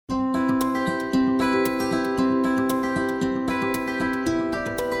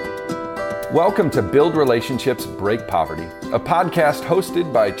Welcome to Build Relationships, Break Poverty, a podcast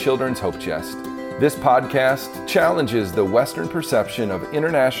hosted by Children's Hope Chest. This podcast challenges the Western perception of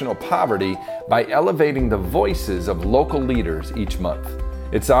international poverty by elevating the voices of local leaders each month.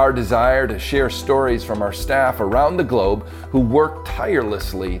 It's our desire to share stories from our staff around the globe who work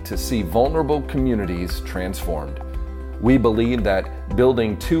tirelessly to see vulnerable communities transformed. We believe that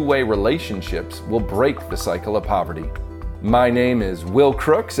building two-way relationships will break the cycle of poverty. My name is Will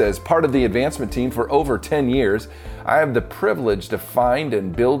Crooks. As part of the advancement team for over 10 years, I have the privilege to find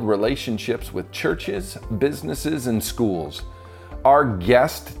and build relationships with churches, businesses, and schools. Our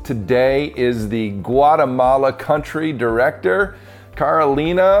guest today is the Guatemala Country Director,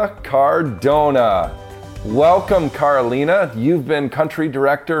 Carolina Cardona. Welcome, Carolina. You've been Country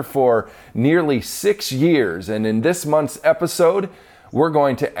Director for nearly 6 years, and in this month's episode, we're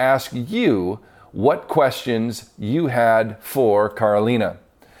going to ask you what questions you had for Carolina.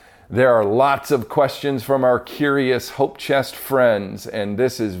 There are lots of questions from our curious Hope Chest friends, and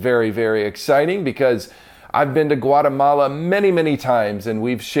this is very, very exciting because I've been to Guatemala many times, and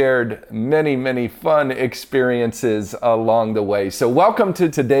we've shared many fun experiences along the way. So welcome to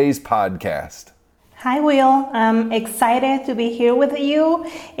today's podcast. Hi, Will. I'm excited to be here with you,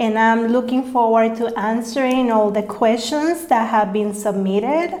 and I'm looking forward to answering all the questions that have been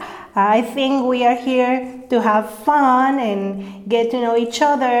submitted. I think we are here to have fun and get to know each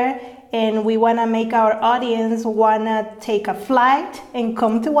other, and we want to make our audience want to take a flight and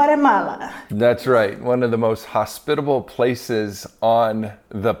come to Guatemala. That's right. One of the most hospitable places on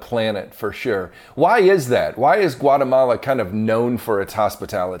the planet, for sure. Why is that? Why is Guatemala kind of known for its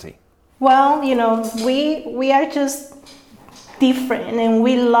hospitality? Well, we are just different, and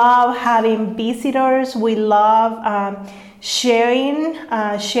we love having visitors. We love sharing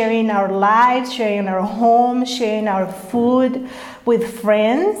our lives, sharing our home, sharing our food with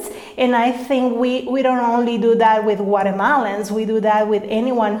friends. And I think we don't only do that with Guatemalans, we do that with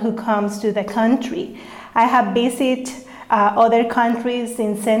anyone who comes to the country. I have visited other countries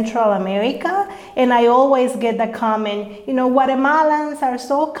in Central America, and I always get the comment, Guatemalans are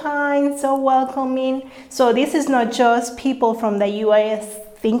so kind, so welcoming. So this is not just people from the U.S.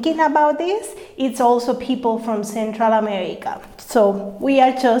 thinking about this, it's also people from Central America. So we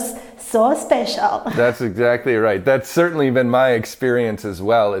are just so special. That's exactly right. That's certainly been my experience as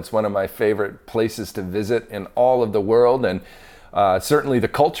well. It's one of my favorite places to visit in all of the world, and certainly the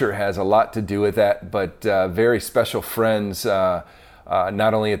culture has a lot to do with that, but very special friends,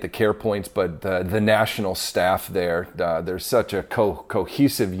 not only at the care points, but the national staff there. There's such a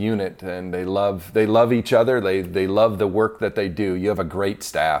cohesive unit, and they love each other. They love the work that they do. You have a great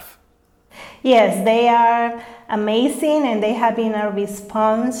staff. Yes, they are amazing, and they have been a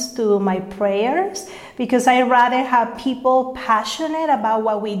response to my prayers, because I rather have people passionate about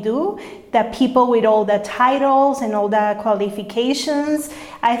what we do than people with all the titles and all the qualifications.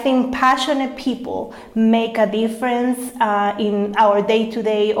 I think passionate people make a difference in our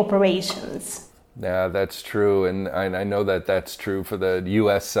day-to-day operations. Yeah, that's true, and I know that that's true for the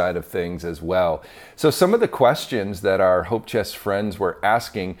U.S. side of things as well. So some of the questions that our Hope Chest friends were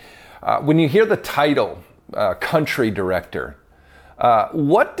asking, when you hear the title, Country Director,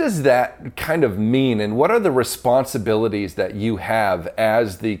 what does that kind of mean, and what are the responsibilities that you have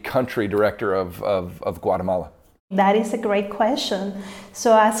as the Country Director of Guatemala? That is a great question.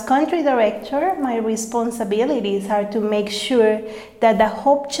 So as Country Director, my responsibilities are to make sure that the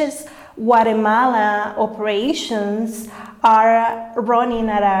Hope Chest Guatemala operations are running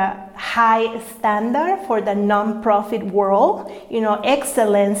at a high standard for the nonprofit world.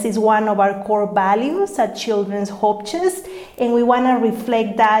 Excellence is one of our core values at Children's Hope Chest, and we want to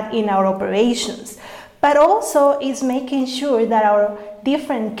reflect that in our operations. But also is making sure that our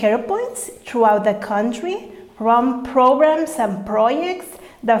different care points throughout the country run programs and projects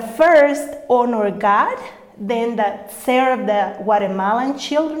that first honor God, then that serve the Guatemalan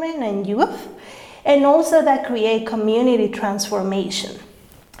children and youth, and also that create community transformation.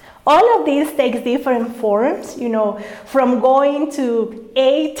 All of these takes different forms, from going to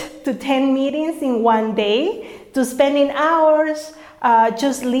 8 to 10 meetings in one day, to spending hours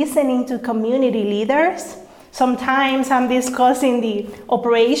just listening to community leaders. Sometimes I'm discussing the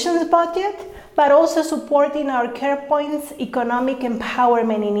operations budget, but also supporting our care points' economic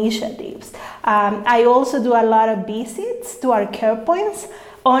empowerment initiatives. I also do a lot of visits to our care points.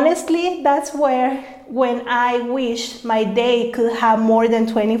 Honestly, that's when I wish my day could have more than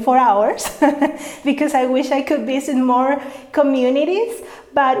 24 hours because I wish I could visit more communities.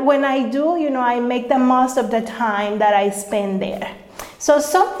 But when I do, I make the most of the time that I spend there. So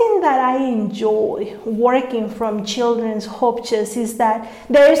something that I enjoy working from Children's Hope Chest is that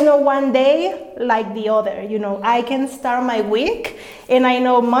there is no one day like the other. I can start my week and I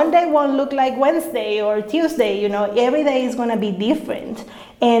know Monday won't look like Wednesday or Tuesday. Every day is going to be different.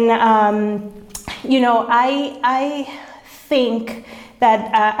 And, I think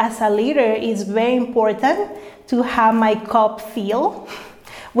that as a leader, it's very important to have my cup filled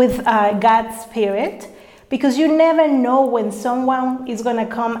with God's Spirit, because you never know when someone is going to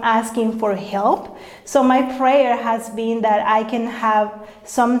come asking for help. So my prayer has been that I can have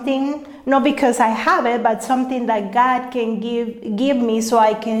something, not because I have it, but something that God can give me so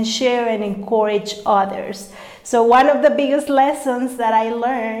I can share and encourage others. So one of the biggest lessons that I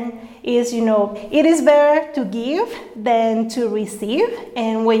learned is, it is better to give than to receive.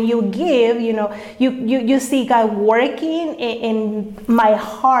 And when you give, you see God working, and my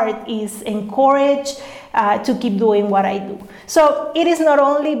heart is encouraged to keep doing what I do. So it is not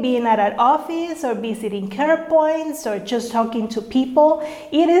only being at an office or visiting care points or just talking to people.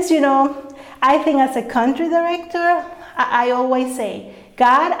 It is, I think as a country director, I always say,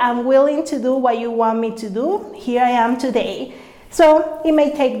 God, I'm willing to do what you want me to do. Here I am today. So it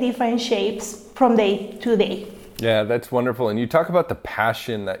may take different shapes from day to day. Yeah, that's wonderful. And you talk about the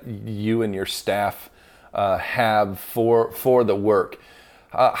passion that you and your staff have for the work.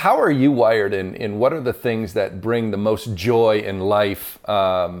 How are you wired, and what are the things that bring the most joy in life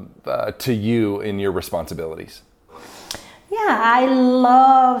to you in your responsibilities? Yeah, I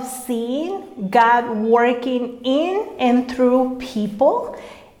love seeing God working in and through people.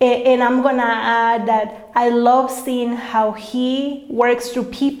 And I'm going to add that I love seeing how He works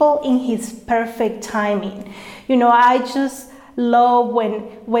through people in His perfect timing. I just love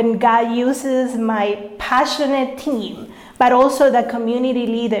when God uses my passionate team, but also the community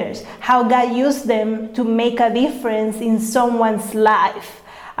leaders, how God used them to make a difference in someone's life.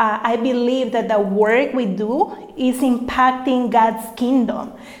 I believe that the work we do is impacting God's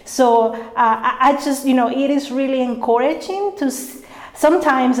kingdom. So I just, it is really encouraging to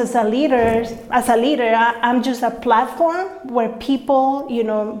sometimes as a leader, I'm just a platform where people,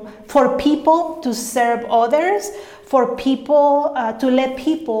 for people to serve others, for people to let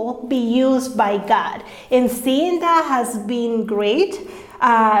people be used by God. And seeing that has been great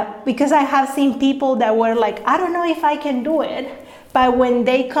because I have seen people that were like, I don't know if I can do it. But when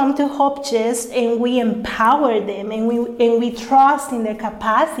they come to Hope Chest and we empower them and we trust in their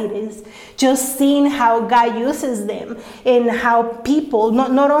capacities, just seeing how God uses them and how people,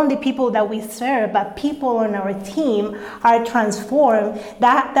 not only people that we serve, but people on our team are transformed,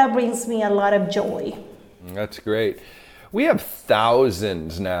 that brings me a lot of joy. That's great. We have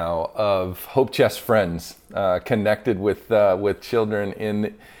thousands now of Hope Chest friends connected with children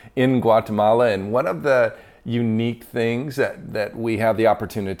in Guatemala, and one of the unique things that we have the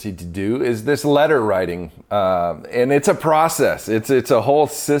opportunity to do is this letter writing, and it's a process. It's a whole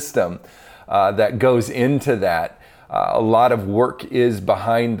system that goes into that. A lot of work is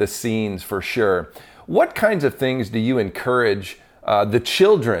behind the scenes for sure. What kinds of things do you encourage the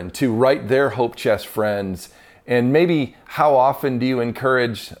children to write their Hope Chest friends, and maybe how often do you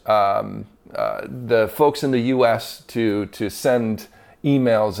encourage the folks in the U.S. to send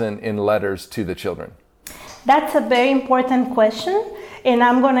emails and letters to the children? That's a very important question, and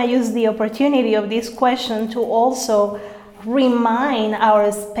I'm going to use the opportunity of this question to also remind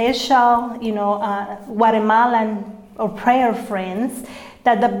our special, Guatemalan or prayer friends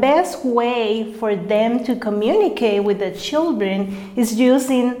that the best way for them to communicate with the children is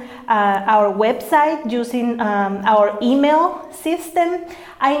using our website, using our email system.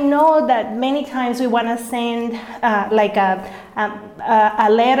 I know that many times we want to send like a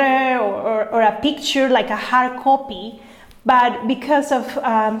letter or a picture, like a hard copy, but because of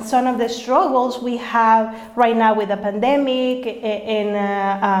some of the struggles we have right now with the pandemic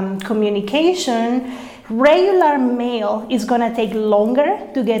and communication, regular mail is going to take longer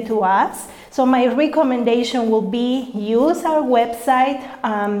to get to us. So my recommendation will be use our website.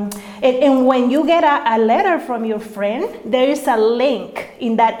 And when you get a letter from your friend, there is a link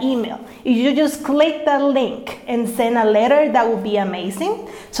in that email. If you just click that link and send a letter, that would be amazing.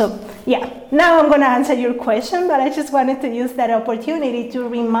 So yeah, now I'm going to answer your question, but I just wanted to use that opportunity to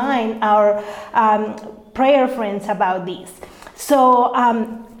remind our prayer friends about this. So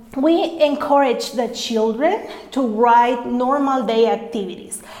we encourage the children to write normal day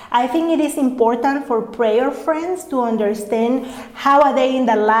activities. I think it is important for prayer friends to understand how a day in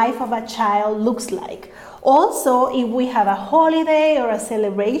the life of a child looks like. Also, if we have a holiday or a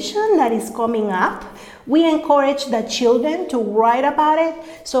celebration that is coming up, We encourage the children to write about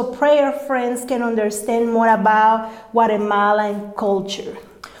it so prayer friends can understand more about Guatemalan culture.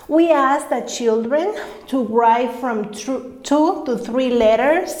 We ask the children to write from 2 to 3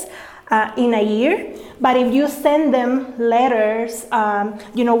 letters in a year. But if you send them letters,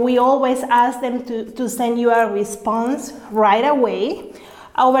 we always ask them to send you a response right away.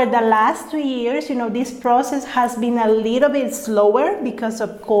 Over the last 2 years, this process has been a little bit slower because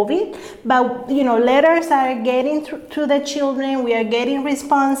of COVID, but, letters are getting to the children. We are getting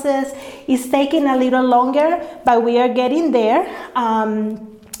responses. It's taking a little longer, but we are getting there.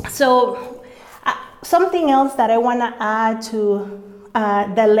 Something else that I want to add to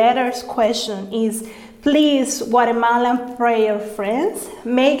the letters question is, please, Guatemalan prayer friends,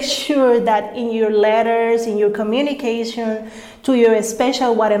 make sure that in your letters, in your communication to your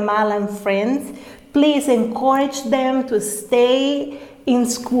special Guatemalan friends, please encourage them to stay in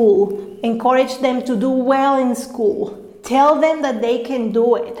school, encourage them to do well in school. Tell them that they can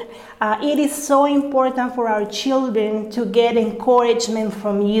do it. It is so important for our children to get encouragement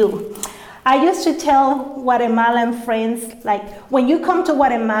from you. I used to tell Guatemalan friends, like, when you come to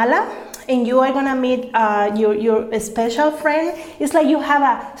Guatemala and you are gonna meet your special friend, it's like you have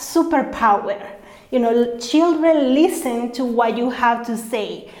a superpower. Children listen to what you have to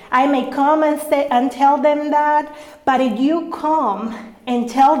say. I may come and tell them that, but if you come and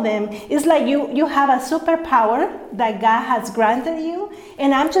tell them, it's like you have a superpower that God has granted you.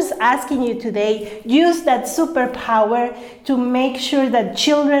 And I'm just asking you today, use that superpower to make sure that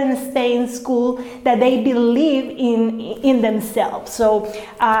children stay in school, that they believe in themselves. So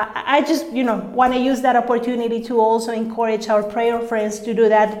I just want to use that opportunity to also encourage our prayer friends to do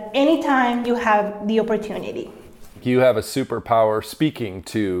that anytime you have the opportunity. You have a superpower speaking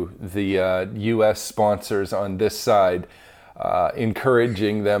to the U.S. sponsors on this side,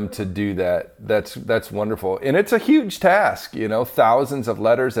 encouraging them to do that. That's wonderful. And it's a huge task, thousands of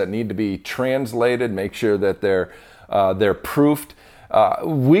letters that need to be translated, make sure that they're proofed.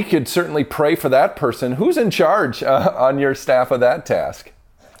 We could certainly pray for that person. Who's in charge on your staff of that task?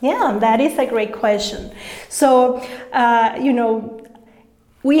 Yeah, that is a great question. So,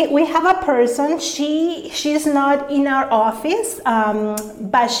 we have a person, she's not in our office,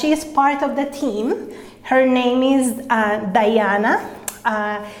 but she's part of the team. Her name is Diana.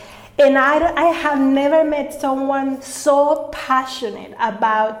 And I have never met someone so passionate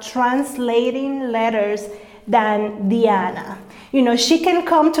about translating letters than Diana. She can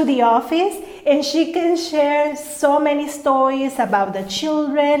come to the office and she can share so many stories about the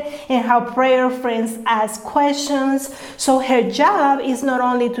children and how prayer friends ask questions. So her job is not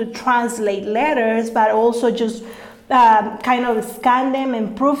only to translate letters, but also just kind of scan them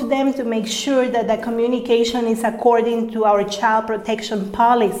and proof them to make sure that the communication is according to our child protection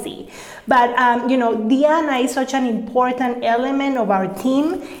policy. But, Diana is such an important element of our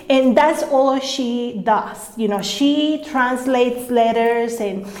team, and that's all she does. She translates letters,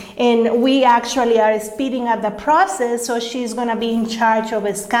 and we actually are speeding up the process, so she's going to be in charge of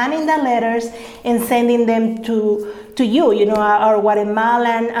scanning the letters and sending them to you, our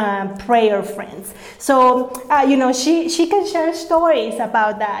Guatemalan prayer friends. So, she can share stories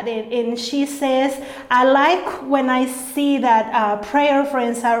about that. And she says, I like when I see that prayer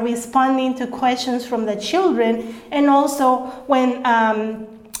friends are responding to questions from the children, and also when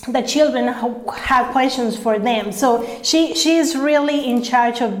the children have questions for them. So she is really in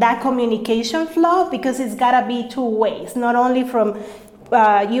charge of that communication flow, because it's got to be 2 ways, not only from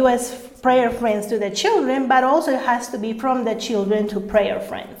U.S. prayer friends to the children, but also it has to be from the children to prayer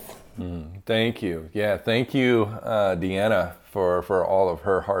friends. Thank you. Yeah, thank you, Deanna, for all of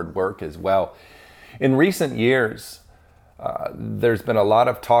her hard work as well. In recent years, there's been a lot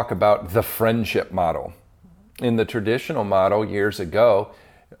of talk about the friendship model. In the traditional model, years ago,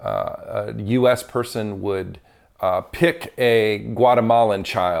 a U.S. person would pick a Guatemalan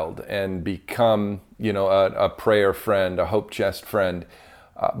child and become, a prayer friend, a Hope Chest friend.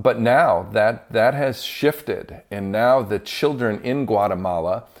 But now that has shifted, and now the children in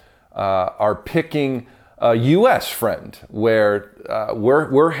Guatemala are picking a U.S. friend, where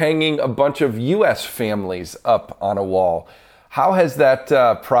we're hanging a bunch of U.S. families up on a wall. How has that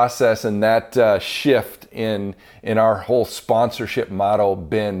process and that shift in our whole sponsorship model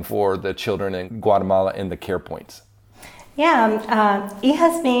been for the children in Guatemala in the care points? Yeah, it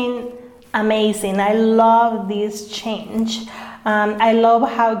has been amazing. I love this change. I love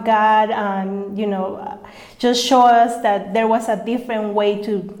how God, just show us that there was a different way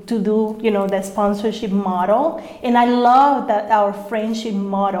to do, the sponsorship model. And I love that our friendship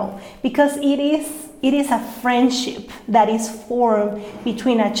model, because it is a friendship that is formed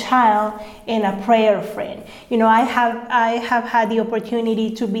between a child and a prayer friend. I have had the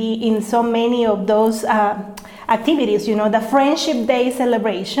opportunity to be in so many of those activities. The Friendship Day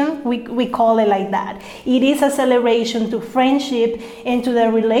celebration, we call it like that. It is a celebration to friendship and to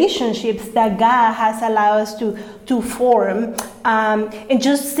the relationships that God has allowed us to form. And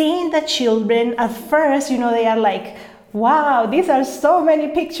just seeing the children at first, they are like, wow, these are so many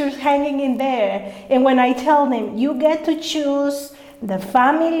pictures hanging in there. And when I tell them, you get to choose the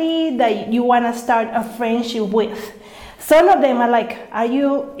family that you want to start a friendship with. Some of them are like,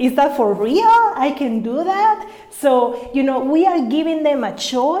 is that for real? I can do that? So, we are giving them a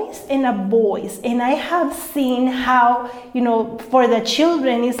choice and a voice. And I have seen how, for the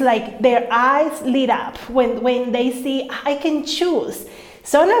children, it's like their eyes lit up when they see, I can choose.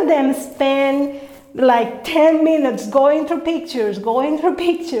 Some of them spend like 10 minutes going through pictures.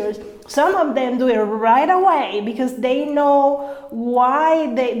 Some of them do it right away because they know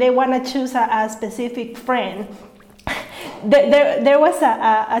why they want to choose a specific friend. There was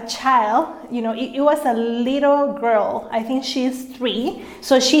a child, it was a little girl. I think she's 3.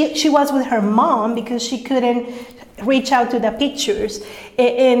 So she was with her mom because she couldn't reach out to the pictures.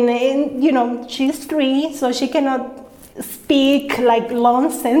 And she's 3, so she cannot speak like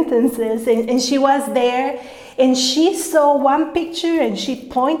long sentences. And she was there. And she saw one picture and she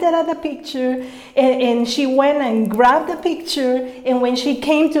pointed at the picture and she went and grabbed the picture. And when she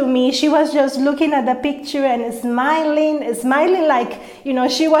came to me, she was just looking at the picture and smiling like,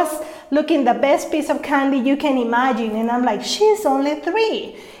 she was looking the best piece of candy you can imagine. And I'm like, she's only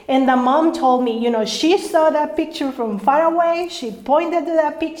 3. And the mom told me, she saw that picture from far away. She pointed to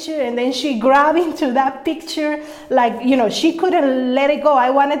that picture and then she grabbed into that picture. Like, she couldn't let it go. I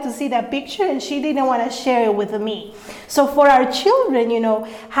wanted to see that picture and she didn't want to share it with me. So for our children,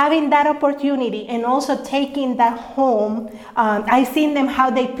 having that opportunity and also taking that home, I've seen them how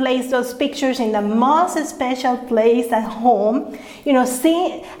they place those pictures in the most special place at home.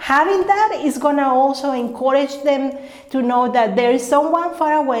 Having that is going to also encourage them to know that there is someone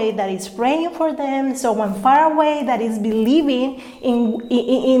far away that is praying for them, someone far away that is believing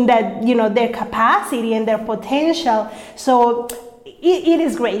in that, their capacity and their potential. So it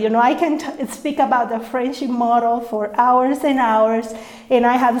is great. I can speak about the friendship model for hours and hours, and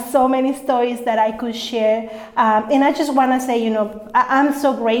I have so many stories that I could share. And I just want to say, I'm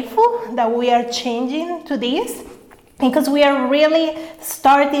so grateful that we are changing to this, because we are really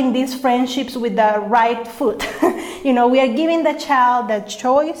starting these friendships with the right foot. We are giving the child the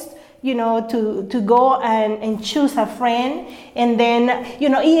choice, to go and choose a friend. And then,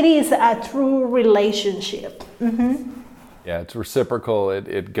 it is a true relationship. Mm-hmm. Yeah, it's reciprocal.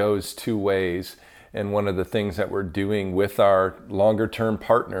 It goes 2 ways. And one of the things that we're doing with our longer term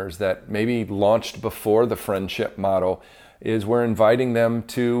partners that maybe launched before the friendship model is we're inviting them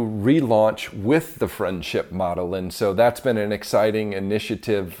to relaunch with the friendship model. And so that's been an exciting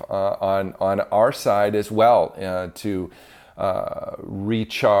initiative on our side as well, to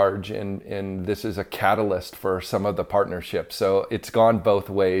recharge, and this is a catalyst for some of the partnerships. So it's gone both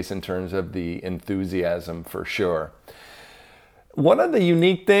ways in terms of the enthusiasm for sure. One of the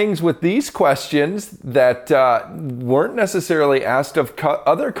unique things with these questions that weren't necessarily asked of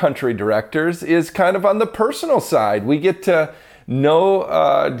other country directors is kind of on the personal side. We get to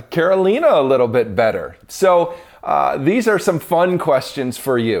know Carolina a little bit better. So these are some fun questions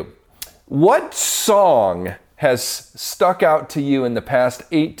for you. What song has stuck out to you in the past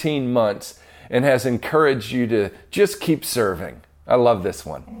 18 months and has encouraged you to just keep serving? I love this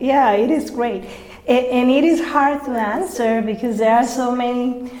one. Yeah, it is great. And it is hard to answer because there are so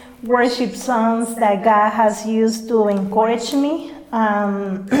many worship songs that God has used to encourage me.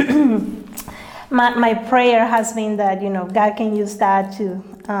 My prayer has been that, God can use that to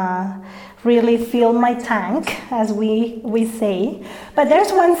really fill my tank, as we say. But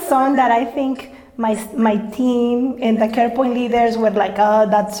there's one song that I think my team and the Care Point leaders were like, oh,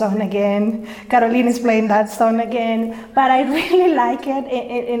 that song again. Caroline is playing that song again. But I really like it.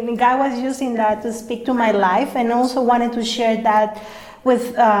 And God was using that to speak to my life, and also wanted to share that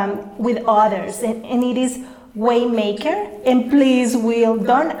with others. And it is Waymaker. And please, Will,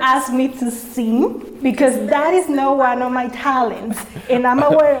 don't ask me to sing, because that is not one of my talents. And I'm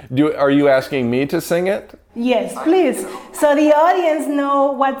aware. Are you asking me to sing it? Yes, please. So the audience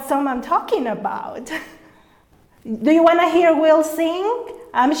know what song I'm talking about. Do you want to hear Will sing?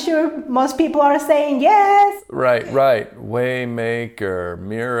 I'm sure most people are saying yes. Right. Waymaker,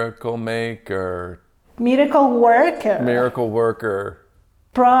 miracle maker, Miracle worker. miracle worker,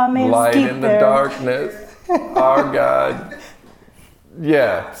 Promise light keeper. in the darkness, our God.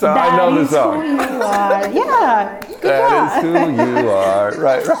 Yeah, so I know the song. That is who you are. Yeah, good That is job. who you are.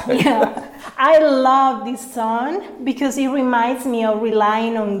 Right. Yeah. I love this song because it reminds me of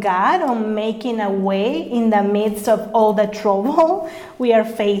relying on God, on making a way in the midst of all the trouble we are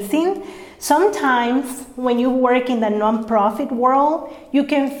facing. Sometimes when you work in the nonprofit world, you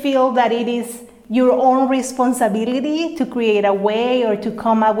can feel that it is your own responsibility to create a way or to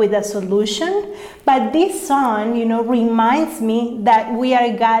come up with a solution. But this song, reminds me that we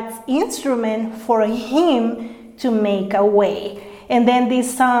are God's instrument for Him to make a way. And then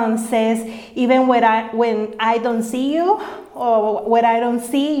this song says, even when I don't see you, or when I don't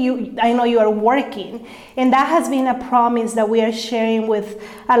see you, I know you are working. And that has been a promise that we are sharing with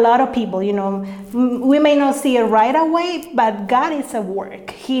a lot of people. We may not see it right away, but God is at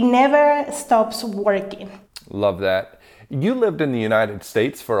work. He never stops working. Love that. You lived in the United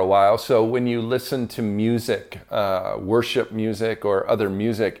States for a while, so when you listen to music, worship music or other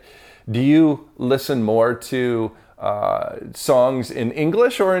music, do you listen more to songs in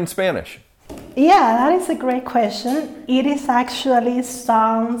English or in Spanish? Yeah, that is a great question. It is actually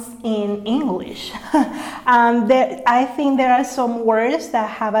songs in English. I think there are some words that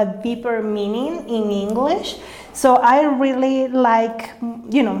have a deeper meaning in English. So I really like,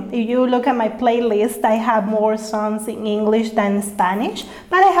 if you look at my playlist, I have more songs in English than Spanish,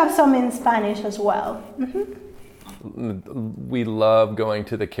 but I have some in Spanish as well. Mm-hmm. We love going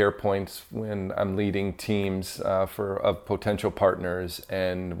to the care points when I'm leading teams of potential partners,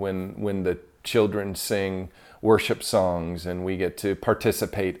 and when the children sing worship songs and we get to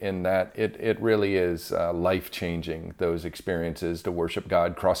participate in that, it really is life-changing, those experiences to worship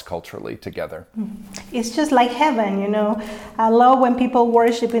God cross-culturally together. It's just like heaven, I love when people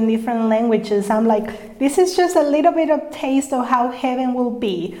worship in different languages. I'm like, this is just a little bit of taste of how heaven will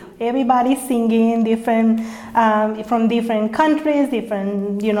be. Everybody singing different from different countries,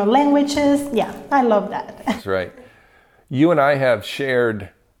 different languages. Yeah, I love that. That's right. You and I have shared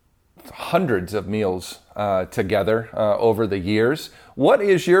hundreds of meals together over the years. What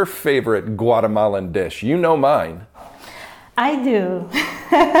is your favorite Guatemalan dish? You know mine. I do.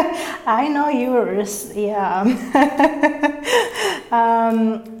 I know yours. Yeah.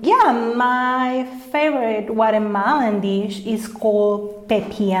 My favorite Guatemalan dish is called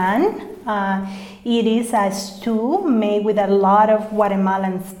pepián. It is a stew made with a lot of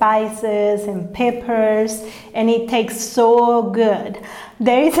Guatemalan spices and peppers, and it tastes so good.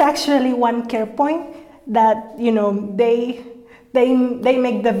 There is actually one care point that, they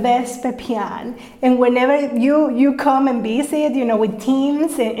make the best pepián. And whenever you come and visit, with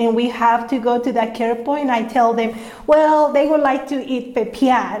teams, and we have to go to that care point, I tell them, well, they would like to eat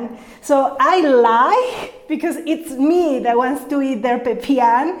pepián. So I lie because it's me that wants to eat their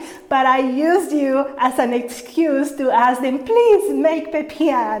pepián, but I used you as an excuse to ask them, please make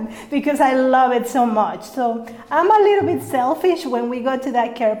pepián, because I love it so much. So I'm a little bit selfish when we go to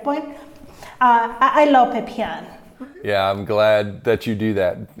that care point. I love pepián. Yeah, I'm glad that you do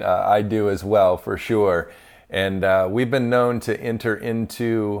that. I do as well, for sure. And we've been known to enter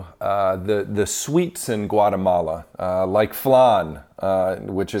into the sweets in Guatemala, like flan,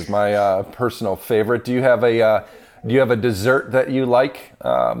 which is my personal favorite. Do you have a dessert that you like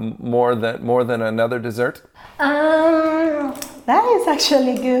more than another dessert? That is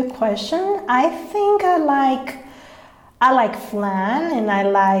actually a good question. I think I like flan, and I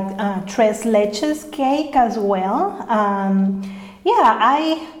like tres leches cake as well.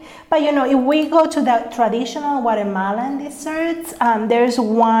 But if we go to the traditional Guatemalan desserts, there's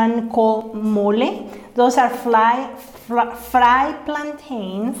one called mole. Those are fried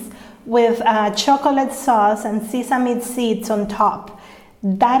plantains with chocolate sauce and sesame seeds on top.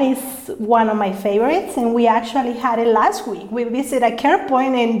 That is one of my favorites, and we actually had it last week. We visited a care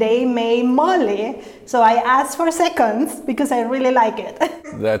point and they made mole, so I asked for seconds because I really like it.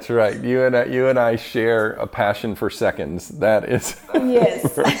 That's right. You and I share a passion for seconds. That is yes.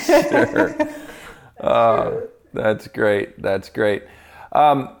 for sure. That's great. That's great.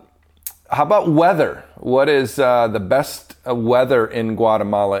 How about weather? What is the best weather in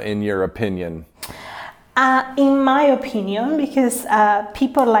Guatemala, in your opinion? In my opinion, because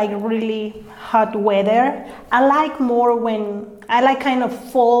people like really hot weather, I like kind of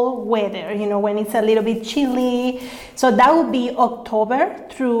fall weather, when it's a little bit chilly. So that would be October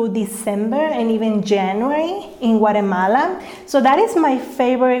through December and even January in Guatemala. So that is my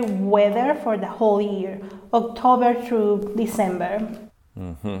favorite weather for the whole year, October through December.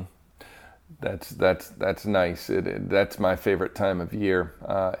 That's nice. That's my favorite time of year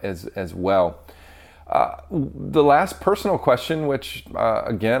as well. The last personal question, which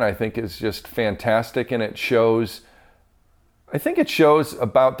again I think is just fantastic, and it shows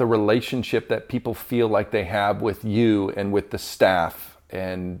about the relationship that people feel like they have with you and with the staff.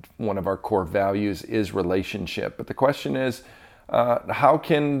 And one of our core values is relationship. But the question is, how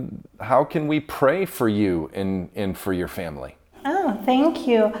can we pray for you and for your family? Oh, thank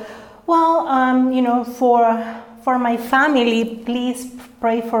you. Well, for my family, please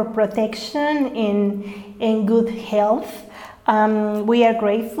pray for protection and good health. We are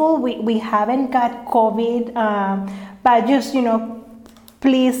grateful. We haven't got COVID, but just,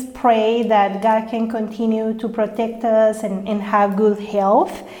 please pray that God can continue to protect us and have good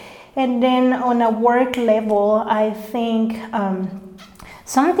health. And then on a work level, I think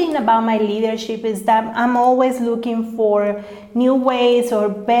something about my leadership is that I'm always looking for new ways or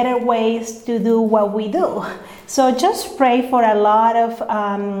better ways to do what we do. So just pray for a lot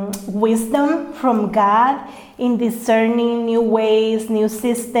of wisdom from God in discerning new ways, new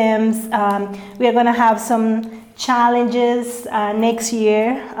systems. We are going to have some challenges next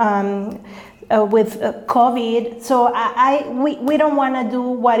year with COVID. So we don't want to do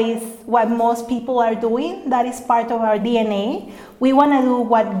what most people are doing. That is part of our DNA. We want to do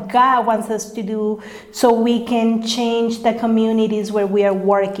what God wants us to do so we can change the communities where we are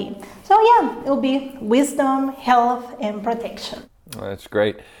working. So yeah, it'll be wisdom, health, and protection. That's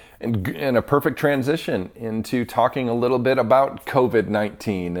great. And a perfect transition into talking a little bit about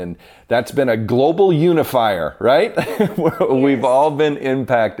COVID-19. And that's been a global unifier, right? We've all been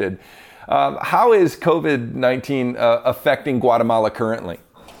impacted. How is COVID-19 affecting Guatemala currently?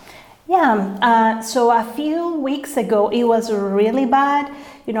 Yeah, so a few weeks ago, it was really bad.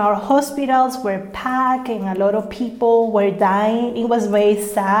 Our hospitals were packed and a lot of people were dying. It was very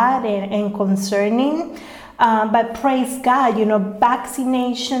sad and concerning. But praise God,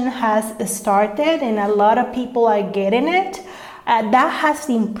 vaccination has started and a lot of people are getting it. That has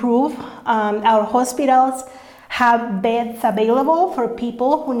improved. Our hospitals have beds available for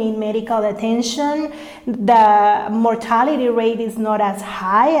people who need medical attention. The mortality rate is not as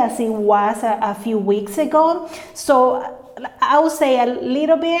high as it was a few weeks ago. So I would say a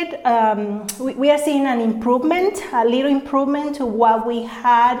little bit, we are seeing a little improvement to what we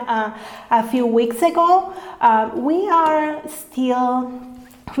had a few weeks ago. We are still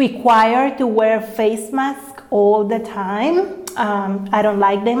required to wear face masks all the time. I don't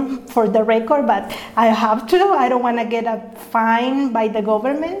like them, for the record, but I have to. I don't want to get a fine by the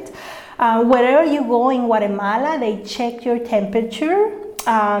government. Wherever you go in Guatemala, they check your temperature.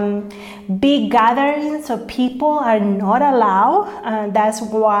 Big gatherings of people are not allowed. That's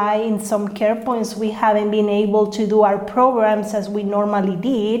why in some care points we haven't been able to do our programs as we normally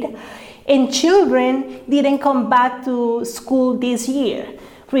did. And children didn't come back to school this year.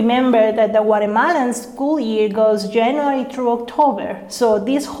 Remember that the Guatemalan school year goes January through October. So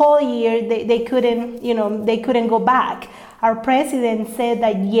this whole year they couldn't go back. Our president said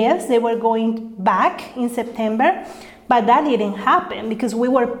that yes, they were going back in September, but that didn't happen because we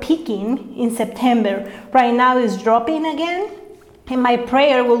were peaking in September. Right now it's dropping again. And my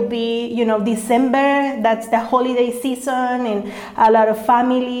prayer will be, December, that's the holiday season and a lot of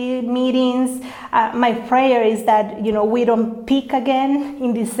family meetings. My prayer is that, we don't peak again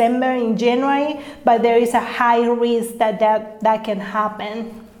in December, in January, but there is a high risk that can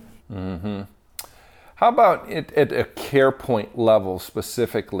happen. Mm-hmm. How about at a care point level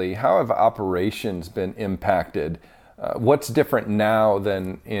specifically? How have operations been impacted? What's different now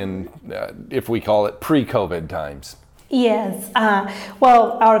than in, if we call it, pre-COVID times? Yes.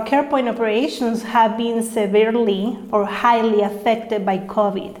 Well, our care point operations have been severely or highly affected by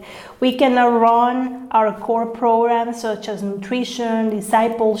COVID. We cannot run our core programs such as nutrition,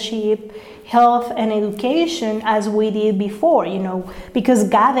 discipleship, health, and education as we did before, because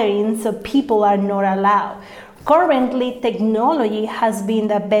gatherings of people are not allowed. Currently, technology has been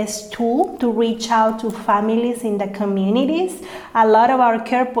the best tool to reach out to families in the communities. A lot of our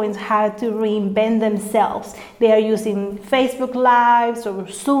care points had to reinvent themselves. They are using Facebook Lives or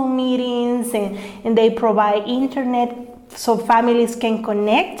Zoom meetings, and they provide internet so families can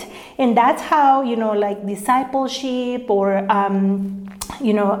connect. And that's how, like discipleship or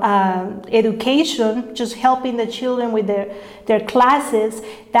education, just helping the children with their classes,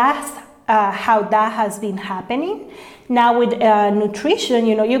 that's how that has been happening. Now with nutrition,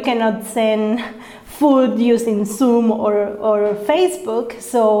 you cannot send food using Zoom or Facebook.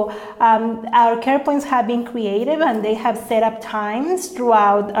 So our care points have been creative, and they have set up times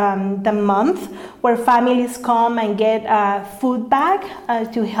throughout the month where families come and get food back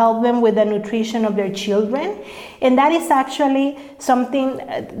to help them with the nutrition of their children. And that is actually something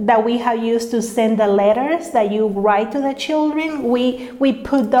that we have used to send the letters that you write to the children. We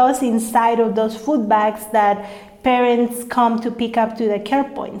put those inside of those food bags that parents come to pick up to the care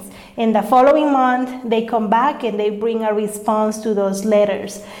points. In the following month, they come back and they bring a response to those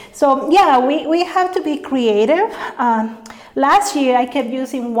letters. So yeah, we have to be creative. Last year, I kept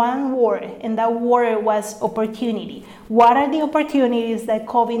using one word, and that word was opportunity. What are the opportunities that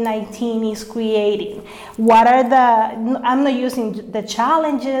COVID-19 is creating? I'm not using the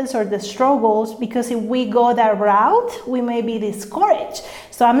challenges or the struggles, because if we go that route, we may be discouraged.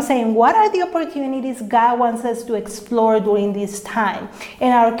 So I'm saying, what are the opportunities God wants us to explore during this time?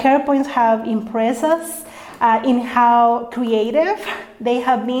 And our care points have impressed us in how creative they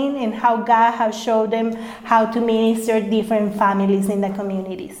have been and how God has showed them how to minister different families in the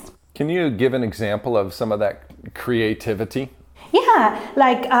communities. Can you give an example of some of that creativity? Yeah,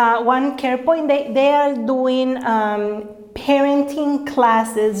 like one care point, they are doing parenting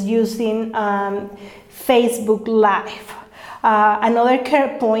classes using Facebook Live. Another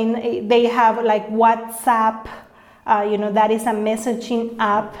care point, they have like WhatsApp. That is a messaging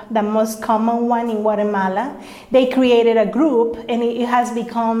app, the most common one in Guatemala. They created a group, and it has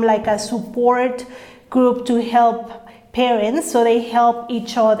become like a support group to help parents, so they help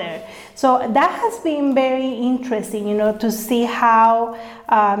each other. So that has been very interesting, to see how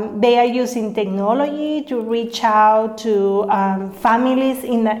they are using technology to reach out to families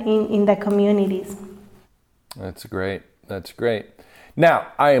in the communities. That's great. That's great. Now,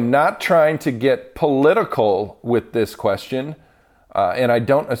 I am not trying to get political with this question, and I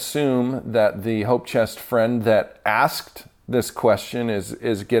don't assume that the Hope Chest friend that asked this question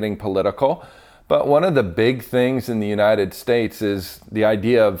is getting political, but one of the big things in the United States is the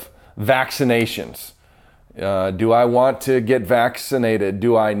idea of vaccinations. Do I want to get vaccinated?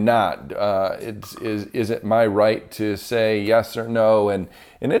 Do I not? Is it my right to say yes or no? And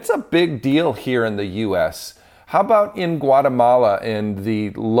it's a big deal here in the U.S. How about in Guatemala and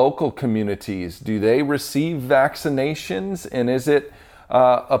the local communities? Do they receive vaccinations? And is it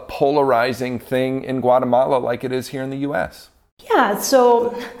a polarizing thing in Guatemala like it is here in the U.S.? Yeah,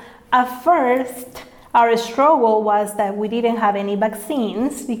 so at first, our struggle was that we didn't have any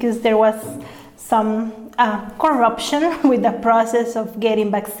vaccines because there was some corruption with the process of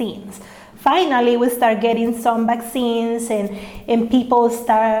getting vaccines. Finally, we start getting some vaccines and people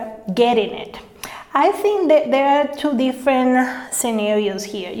start getting it. I think that there are two different scenarios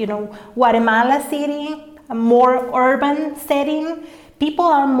here. Guatemala City, a more urban setting, people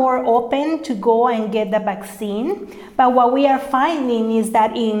are more open to go and get the vaccine. But what we are finding is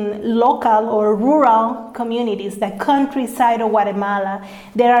that in local or rural communities, the countryside of Guatemala,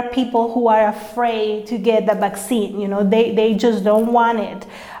 there are people who are afraid to get the vaccine. They just don't want it.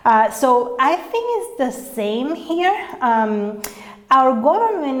 So I think it's the same here. Our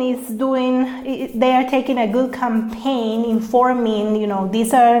government they are taking a good campaign informing,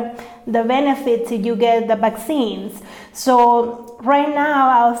 these are the benefits if you get the vaccines. So right now,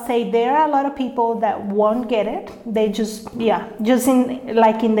 I'll say there are a lot of people that won't get it. They just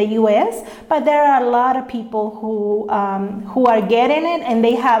in the US, but there are a lot of people who are getting it and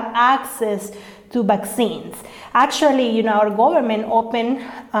they have access to vaccines. Actually, our government opened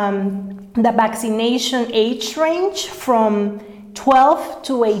the vaccination age range from 12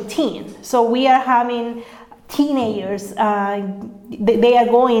 to 18. So we are having teenagers, they are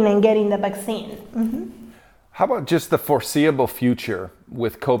going and getting the vaccine. Mm-hmm. How about just the foreseeable future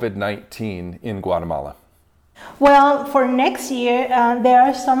with COVID-19 in Guatemala? Well, for next year, there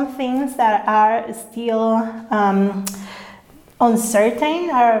are some things that are still uncertain,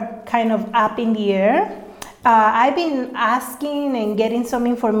 are kind of up in the air. I've been asking and getting some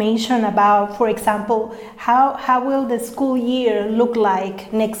information about, for example, how will the school year look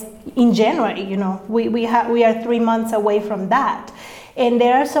like in January? We are 3 months away from that, and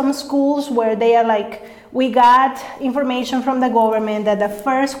there are some schools where they are like, we got information from the government that the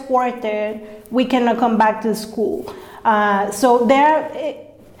first quarter we cannot come back to school. So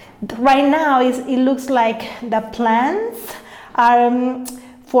right now it looks like the plans are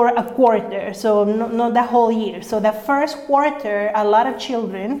for a quarter, so not the whole year. So the first quarter, a lot of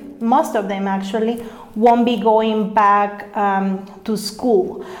children, most of them actually, won't be going back to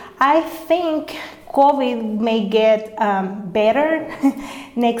school. I think COVID may get better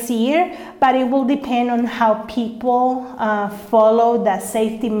next year, but it will depend on how people follow the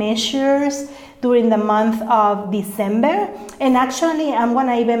safety measures during the month of December. And actually, I'm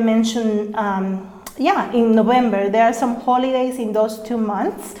gonna even mention, in November, there are some holidays in those 2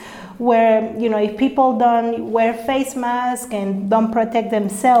 months where, if people don't wear face masks and don't protect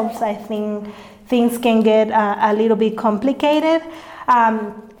themselves, I think things can get a little bit complicated.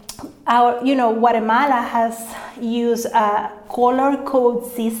 Guatemala has used a color code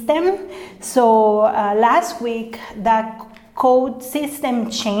system. So last week, that code system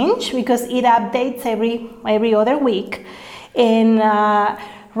changed because it updates every other week. And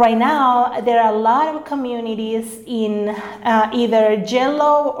right now, there are a lot of communities in either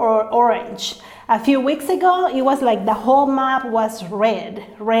yellow or orange. A few weeks ago, it was like the whole map was red.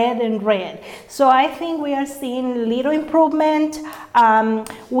 So I think we are seeing little improvement.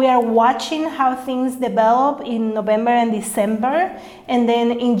 We are watching how things develop in November and December. And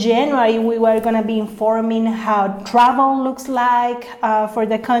then in January, we were going to be informing how travel looks like for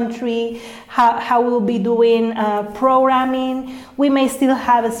the country, how we'll be doing programming. We may still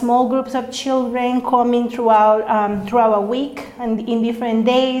have small groups of children coming throughout a week and in different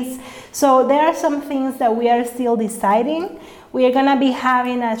days. So there are some things that we are still deciding. We are going to be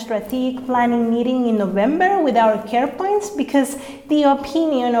having a strategic planning meeting in November with our care points because the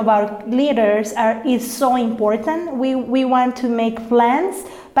opinion of our leaders is so important. We want to make plans,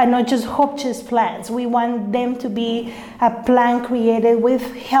 but not just HopeChest plans. We want them to be a plan created with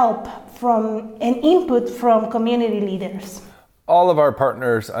help from and input from community leaders. All of our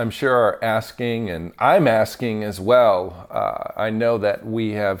partners, I'm sure, are asking, and I'm asking as well. I know that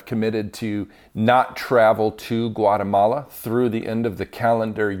we have committed to not travel to Guatemala through the end of the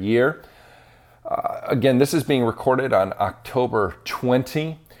calendar year. Again, this is being recorded on October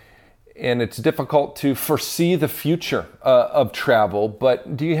 20, and it's difficult to foresee the future of travel.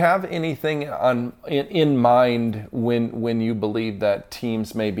 But do you have anything in mind when you believe that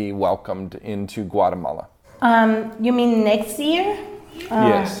teams may be welcomed into Guatemala? You mean next year?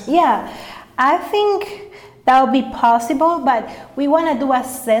 Yes. Yeah, I think that will be possible, but we want to do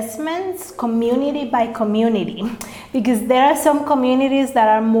assessments community by community because there are some communities that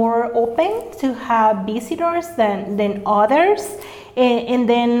are more open to have visitors than others. And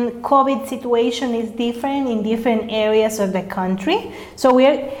then COVID situation is different in different areas of the country.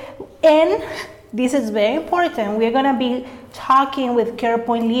 And this is very important. We're going to be talking with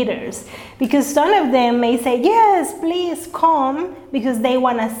CarePoint leaders because some of them may say, yes, please come because they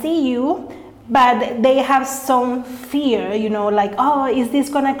want to see you, but they have some fear, like, oh, is this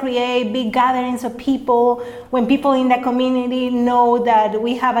going to create big gatherings of people when people in the community know that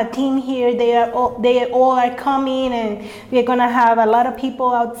we have a team here, they all are coming and we're going to have a lot of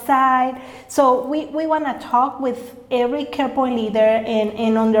people outside. So we want to talk with every CarePoint leader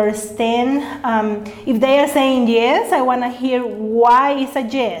and understand if they are saying yes, I want to hear why it's a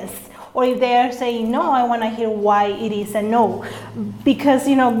yes. Or if they are saying no, I want to hear why it is a no. Because,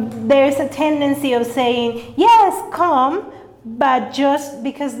 there's a tendency of saying, yes, come, but just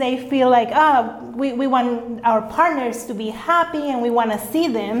because they feel like, we want our partners to be happy and we want to see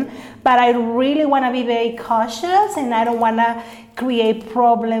them, but I really want to be very cautious and I don't want to create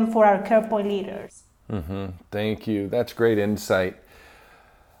problem for our CarePoint leaders. Mm-hmm. Thank you. That's great insight.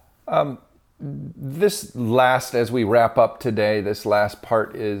 As we wrap up today, this last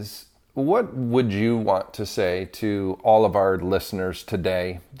part is, what would you want to say to all of our listeners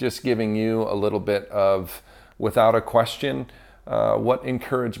today? Just giving you a little bit of, without a question, what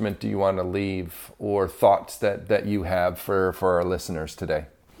encouragement do you want to leave or thoughts that you have for our listeners today?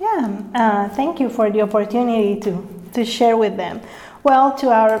 Yeah, thank you for the opportunity to share with them. Well, to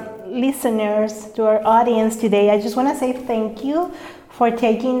our listeners, to our audience today, I just want to say thank you for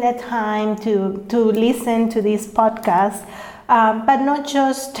taking the time to listen to this podcast. But not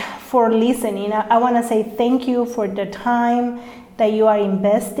just for listening. I want to say thank you for the time that you are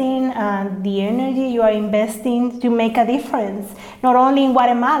investing and the energy you are investing to make a difference, not only in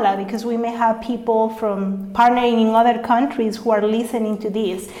Guatemala, because we may have people from partnering in other countries who are listening to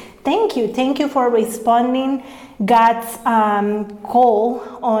this. Thank you for responding God's call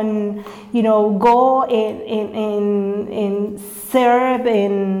on, go and serve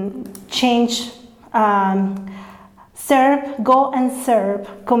and change. Go and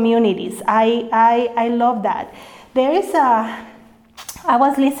serve communities. I love that. I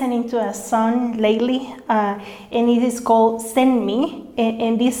was listening to a song lately, and it is called Send Me.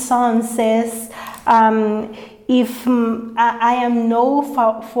 And this song says, if I am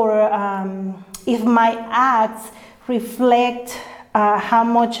if my acts reflect how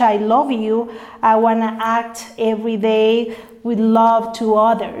much I love you, I want to act every day with love to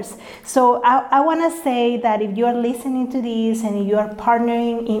others. So I want to say that if you are listening to this and you are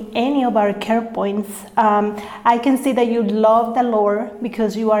partnering in any of our care points, I can see that you love the Lord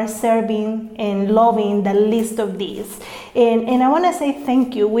because you are serving and loving the least of these. And I want to say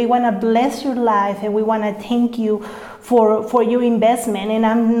thank you. We want to bless your life, and we want to thank you for your investment. And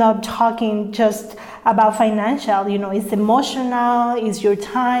I'm not talking just about financial, it's emotional, it's your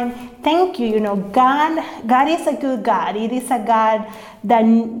time. Thank you. God is a good God. It is a God that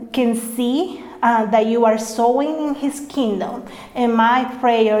can see that you are sowing in His kingdom. And my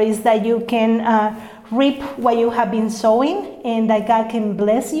prayer is that you can reap what you have been sowing, and that God can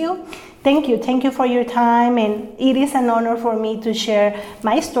bless you. Thank you for your time, and it is an honor for me to share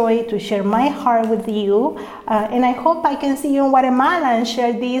my story, to share my heart with you, and I hope I can see you in Guatemala and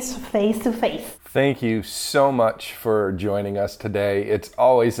share this face to face. Thank you so much for joining us today. It's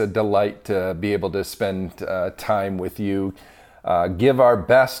always a delight to be able to spend time with you. Give our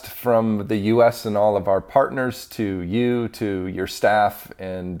best from the U.S. and all of our partners to you, to your staff,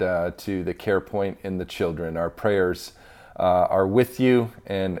 and to the Care Point and the children. Our prayers are with you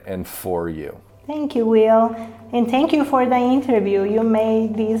and for you. Thank you, Will. And thank you for the interview. You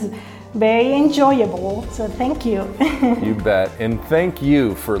made this very enjoyable. So thank you. You bet. And thank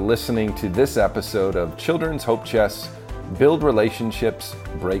you for listening to this episode of Children's Hope Chest, Build Relationships,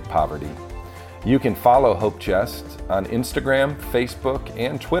 Break Poverty. You can follow Hope Chest on Instagram, Facebook,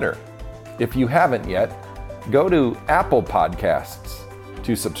 and Twitter. If you haven't yet, go to Apple Podcasts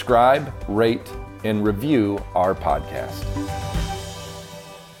to subscribe, rate, and review our podcast.